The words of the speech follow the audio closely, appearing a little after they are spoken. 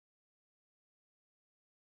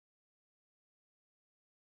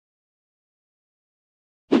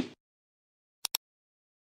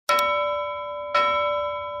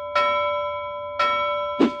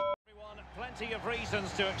Plenty of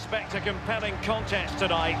reasons to expect a compelling contest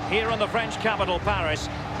tonight here in the French capital, Paris.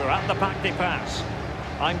 We're at the Parc des Princes.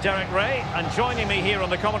 I'm Derek Ray, and joining me here on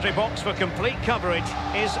the commentary box for complete coverage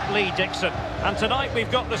is Lee Dixon. And tonight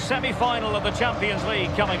we've got the semi-final of the Champions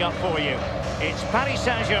League coming up for you. It's Paris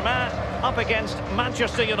Saint-Germain up against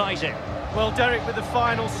Manchester United. Well, Derek, with the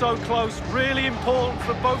final so close, really important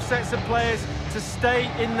for both sets of players to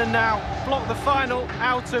stay in the now. Block the final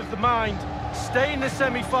out of the mind. Stay in the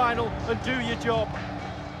semi-final and do your job.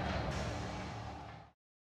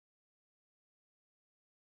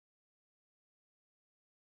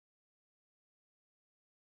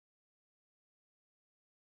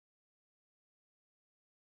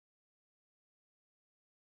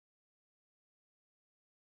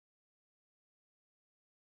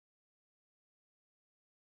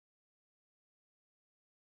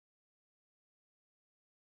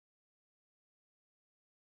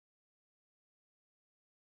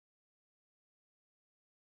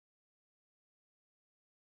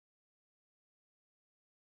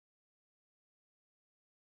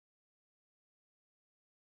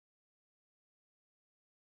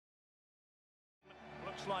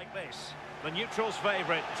 Looks like this. The neutrals'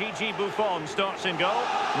 favourite, Gigi Buffon, starts in goal.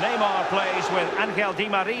 Neymar plays with Angel Di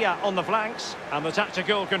Maria on the flanks. And the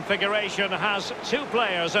tactical configuration has two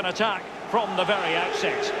players in attack from the very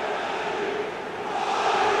outset.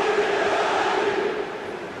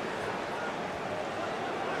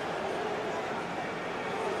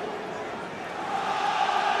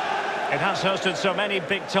 It has hosted so many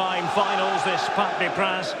big-time finals, this Parc des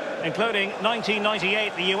Princes, including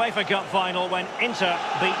 1998, the UEFA Cup final when Inter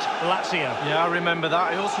beat Lazio. Yeah, I remember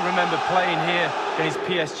that. I also remember playing here against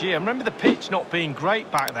PSG. I remember the pitch not being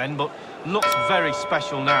great back then, but looks very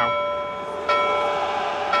special now.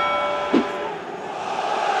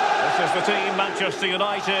 This is the team Manchester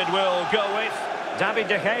United will go with. David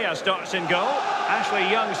De Gea starts in goal.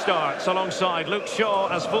 Ashley Young starts alongside Luke Shaw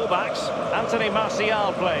as fullbacks. Anthony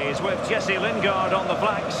Martial plays with Jesse Lingard on the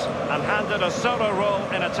flanks. And handed a solo role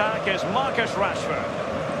in attack is Marcus Rashford.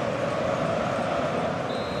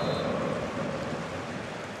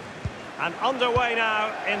 And underway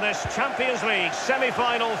now in this Champions League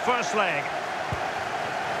semi-final first leg.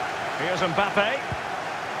 Here's Mbappe.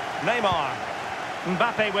 Neymar.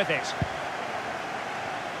 Mbappe with it.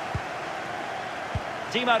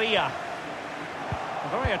 Di Maria. A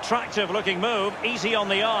very attractive looking move, easy on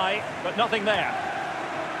the eye, but nothing there.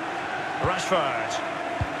 Rashford.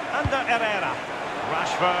 Under Herrera.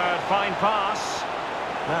 Rashford, fine pass.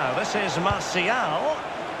 Now this is Martial.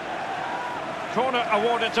 Corner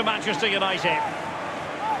awarded to Manchester United.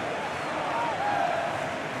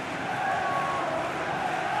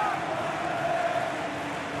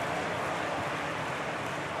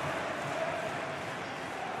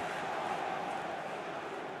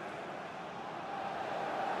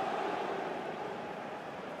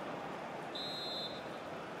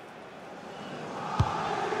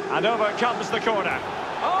 And over comes the corner.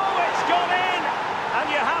 Oh, it's gone in! And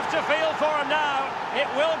you have to feel for him now. It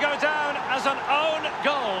will go down as an own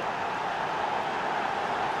goal.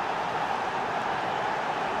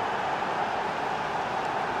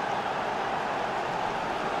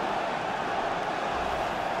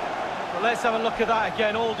 Well, let's have a look at that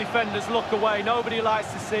again. All defenders look away. Nobody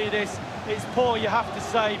likes to see this. It's poor, you have to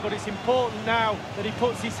say, but it's important now that he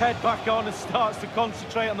puts his head back on and starts to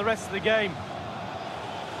concentrate on the rest of the game.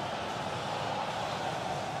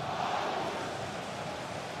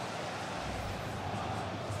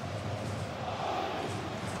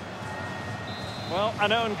 Well,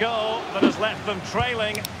 an own goal that has left them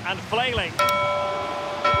trailing and flailing.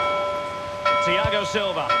 Thiago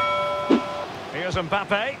Silva. Here's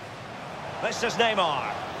Mbappe. This is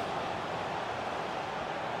Neymar.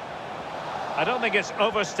 I don't think it's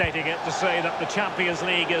overstating it to say that the Champions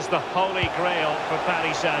League is the holy grail for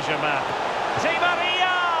Paris Saint-Germain. Di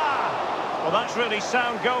Maria! Well, that's really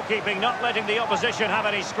sound goalkeeping, not letting the opposition have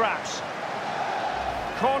any scraps.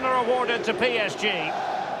 Corner awarded to PSG.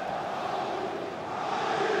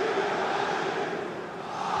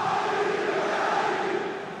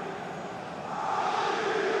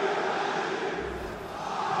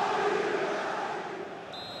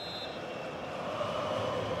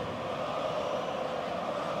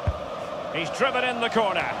 He's driven in the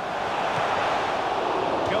corner.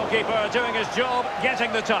 Goalkeeper doing his job,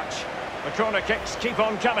 getting the touch. The corner kicks keep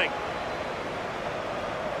on coming.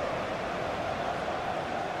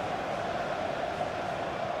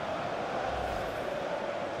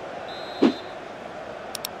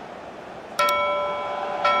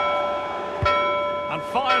 And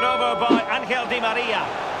fired over by Angel Di Maria.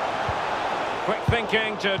 Quick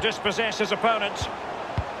thinking to dispossess his opponent.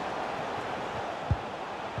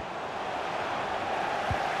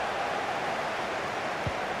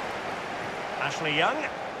 Ashley Young.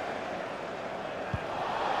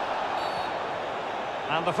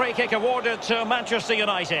 And the free kick awarded to Manchester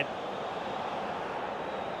United.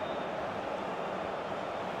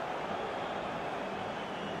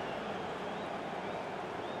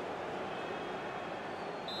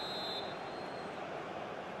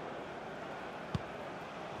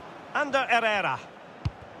 Under Herrera.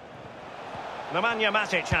 Nemanja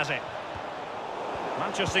Matic has it.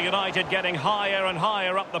 Manchester United getting higher and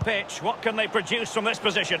higher up the pitch. What can they produce from this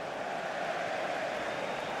position?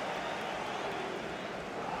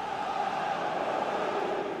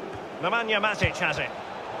 Nemanja Matic has it.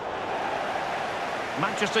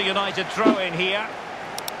 Manchester United throw in here.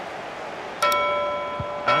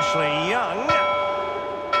 Ashley Young.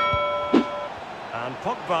 And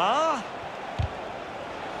Pogba.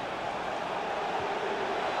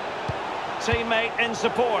 Teammate in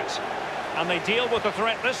support. And they deal with the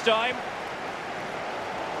threat this time.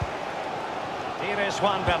 Here is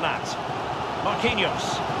Juan Bernat.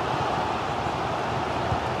 Marquinhos.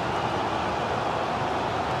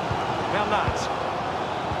 Bernat.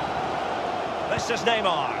 This is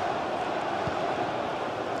Neymar.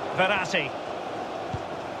 Verratti.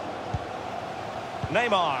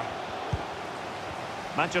 Neymar.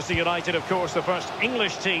 Manchester United, of course, the first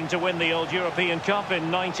English team to win the old European Cup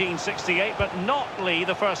in 1968, but not, Lee,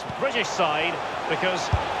 the first British side, because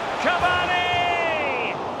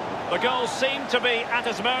Cavani! The goal seemed to be at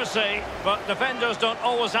his mercy, but defenders don't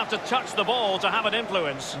always have to touch the ball to have an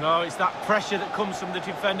influence. No, it's that pressure that comes from the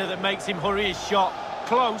defender that makes him hurry his shot.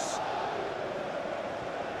 Close.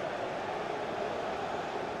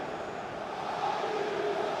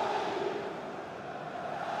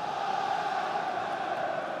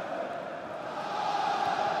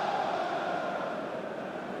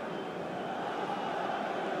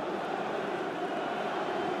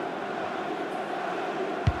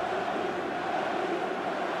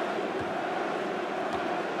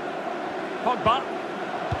 Pogba.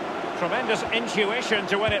 Tremendous intuition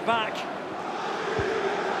to win it back.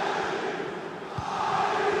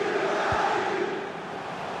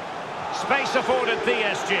 Space afforded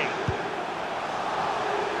PSG.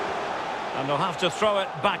 And they'll have to throw it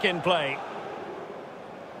back in play.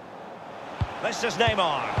 This is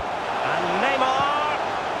Neymar. And Neymar.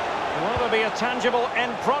 Will there be a tangible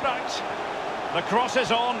end product? The cross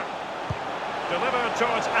is on. Delivered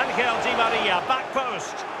towards Angel Di Maria. Back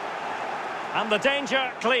post. And the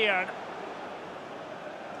danger cleared.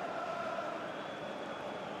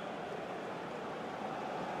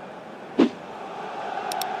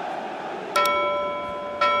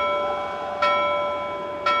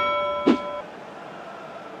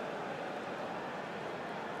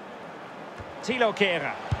 Thilo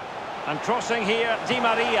Kehrer. And crossing here, Di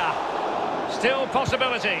Maria. Still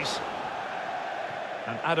possibilities.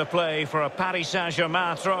 And out of play for a Paris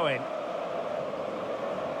Saint-Germain throw-in.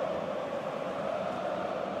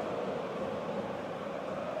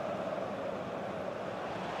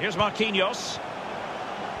 Here's Marquinhos.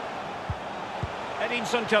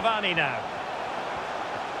 Edinson Cavani now.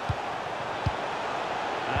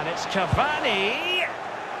 And it's Cavani.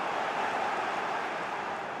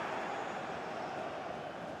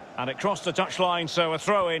 And it crossed the touchline, so a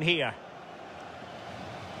throw in here.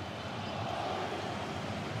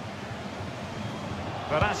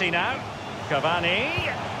 Verratti now. Cavani.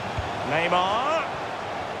 Neymar.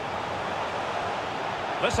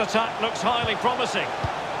 This attack looks highly promising.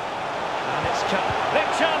 And it's big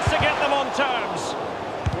chance to get them on terms.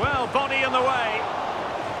 Well, body in the way.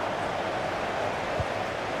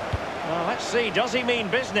 Well, let's see, does he mean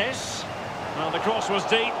business? Well, the cross was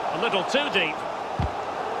deep, a little too deep.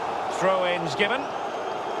 Throw-ins given.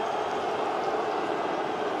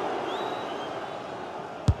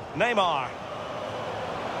 Neymar.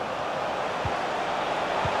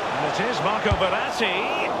 And it is Marco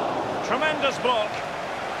Verratti. Tremendous block.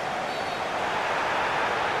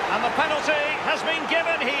 And the penalty has been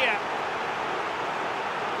given here.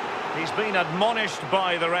 He's been admonished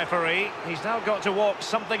by the referee. He's now got to walk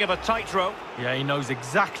something of a tightrope. Yeah, he knows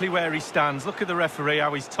exactly where he stands. Look at the referee,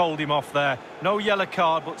 how he's told him off there. No yellow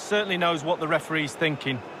card, but certainly knows what the referee's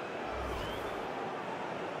thinking.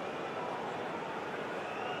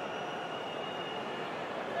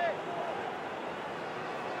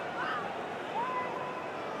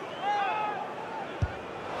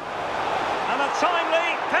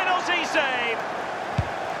 Timely penalty save.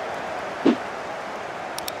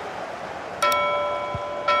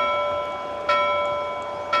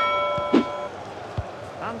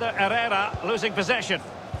 Under Herrera losing possession.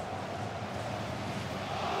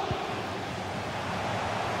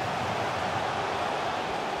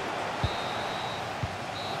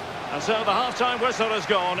 And so the half-time whistle has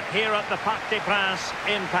gone here at the Parc des Princes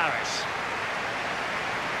in Paris.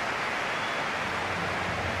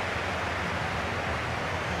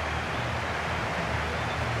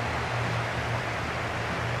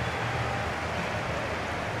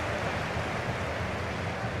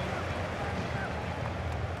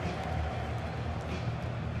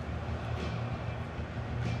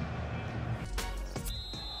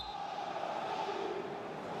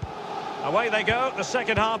 Away they go, the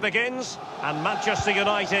second half begins, and Manchester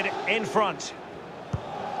United in front.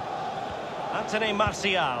 Anthony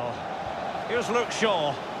Martial. Here's Luke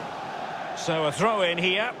Shaw. So a throw in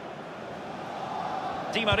here.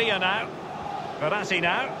 Di Maria now. Verratti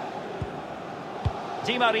now.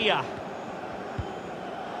 Di Maria.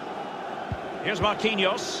 Here's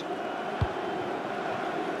Marquinhos.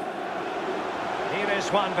 Here is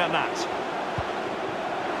Juan Bernat.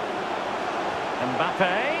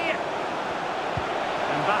 Mbappe.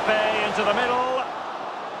 Mbappe into the middle.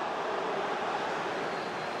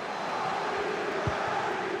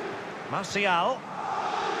 Martial.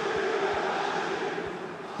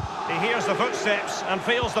 He hears the footsteps and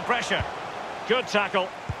feels the pressure. Good tackle.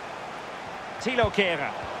 Thilo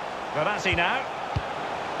Kehrer. Verratti now.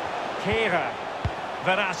 Kehrer.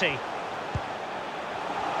 Verratti.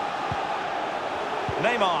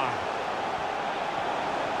 Neymar.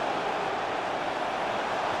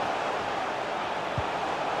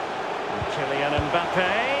 Kylian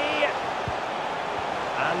Mbappe.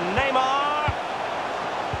 And Neymar.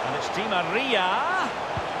 And it's Di Maria.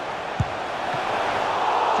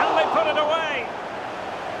 Can they put it away?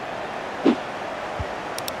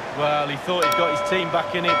 Well, he thought he'd got his team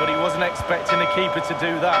back in it, but he wasn't expecting the keeper to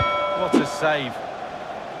do that. What a save.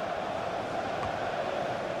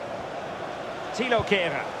 Thilo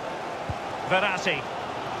Kehrer. Verratti.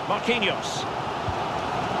 Marquinhos.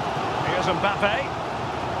 Here's Mbappe.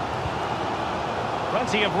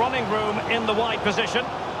 Plenty of running room in the wide position.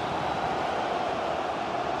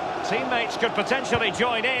 Teammates could potentially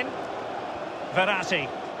join in. Verratti.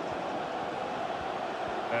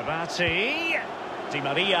 Verratti. Di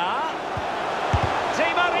Maria.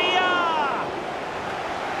 Di Maria!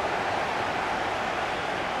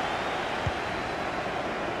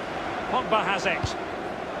 Pogba has it.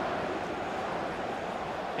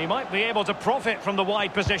 He might be able to profit from the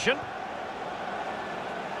wide position.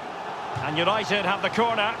 And United have the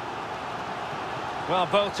corner. Well,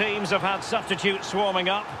 both teams have had substitutes warming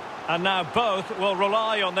up, and now both will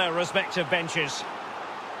rely on their respective benches.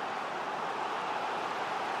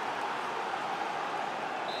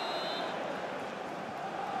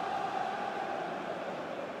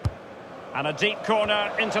 And a deep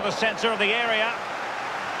corner into the centre of the area.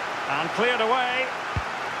 And cleared away.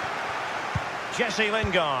 Jesse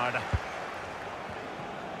Lingard.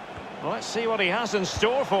 Let's see what he has in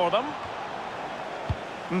store for them.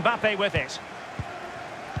 Mbappe with it.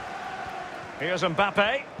 Here's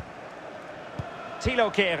Mbappe.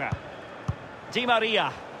 Thilo Kehrer. Di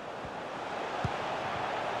Maria.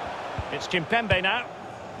 It's Kimpembe now.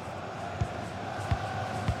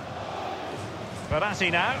 Verratti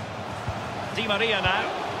now. Di Maria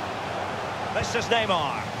now. This is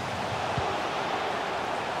Neymar.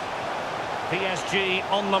 PSG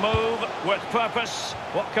on the move with purpose.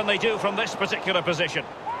 What can they do from this particular position?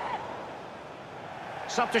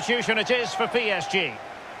 Substitution it is for PSG.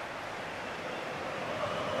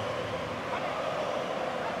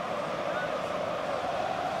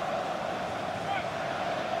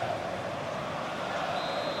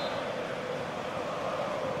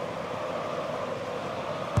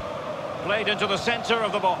 Played into the centre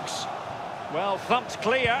of the box. Well, thumped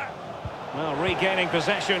clear. Well, regaining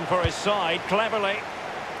possession for his side cleverly.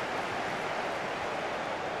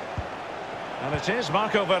 And it is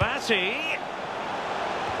Marco Verratti.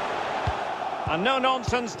 And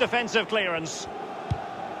no-nonsense defensive clearance.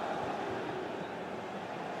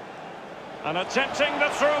 And attempting the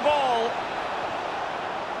through ball.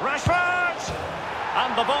 Rashford!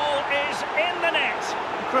 And the ball is in the net.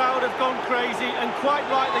 The crowd have gone crazy, and quite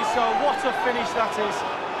rightly so. What a finish that is.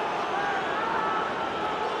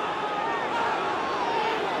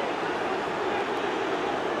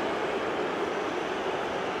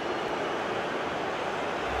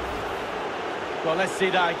 Well, let's see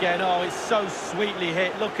that again. Oh, it's so sweetly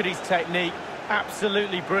hit. Look at his technique.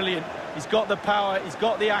 Absolutely brilliant. He's got the power, he's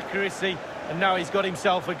got the accuracy, and now he's got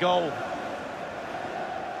himself a goal.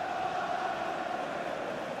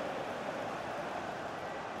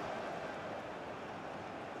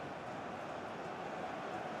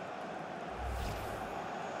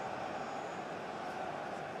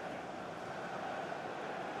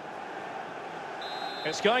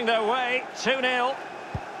 It's going their way, 2-0.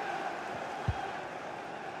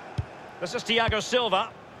 This is Thiago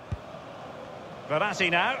Silva.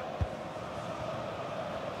 Verratti now.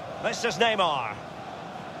 This is Neymar.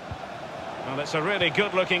 Well, it's a really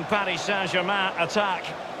good-looking Paris Saint-Germain attack.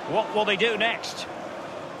 What will they do next?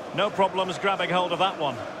 No problems grabbing hold of that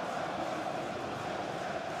one.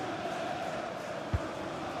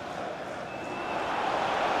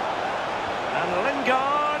 And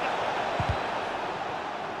Lingard.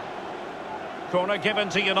 Corner given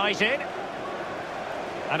to United.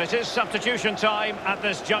 And it is substitution time at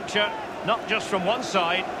this juncture, not just from one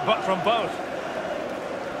side, but from both.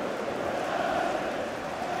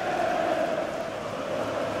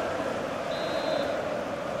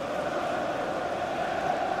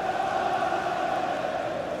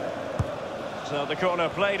 So the corner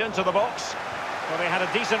played into the box. Well, they had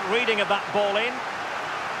a decent reading of that ball in.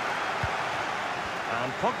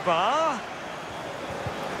 And Pogba.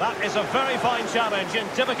 That is a very fine challenge in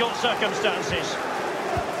difficult circumstances.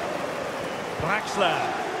 Draxler.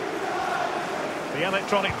 The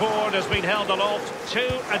electronic board has been held aloft. 2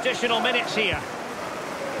 additional minutes here.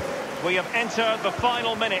 We have entered the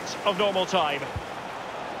final minute of normal time.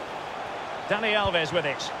 Dani Alves with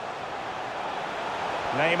it.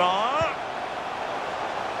 Neymar.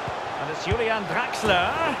 And it's Julian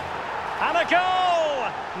Draxler. And a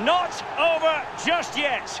goal! Not over just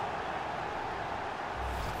yet.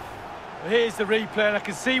 Here's the replay, and I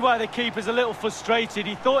can see why the keeper's a little frustrated.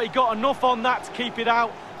 He thought he got enough on that to keep it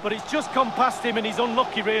out, but it's just come past him and he's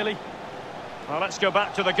unlucky, really. Well, let's go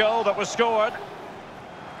back to the goal that was scored.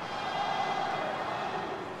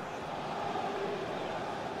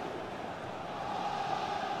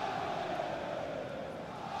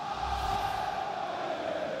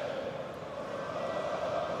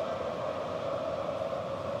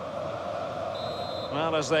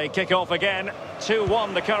 Well, as they kick off again,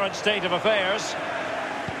 2-1 the current state of affairs.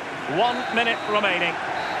 1 minute remaining.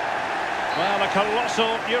 Well, a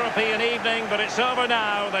colossal European evening, but it's over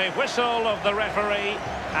now. The whistle of the referee,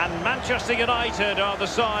 and Manchester United are the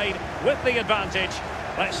side with the advantage.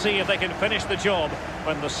 Let's see if they can finish the job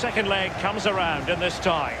when the second leg comes around in this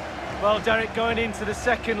time. Well, Derek, going into the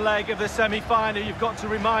second leg of the semi-final, you've got to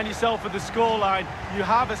remind yourself of the scoreline. You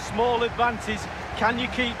have a small advantage. Can you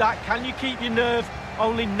keep that? Can you keep your nerve?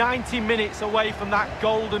 Only 90 minutes away from that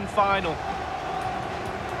golden final.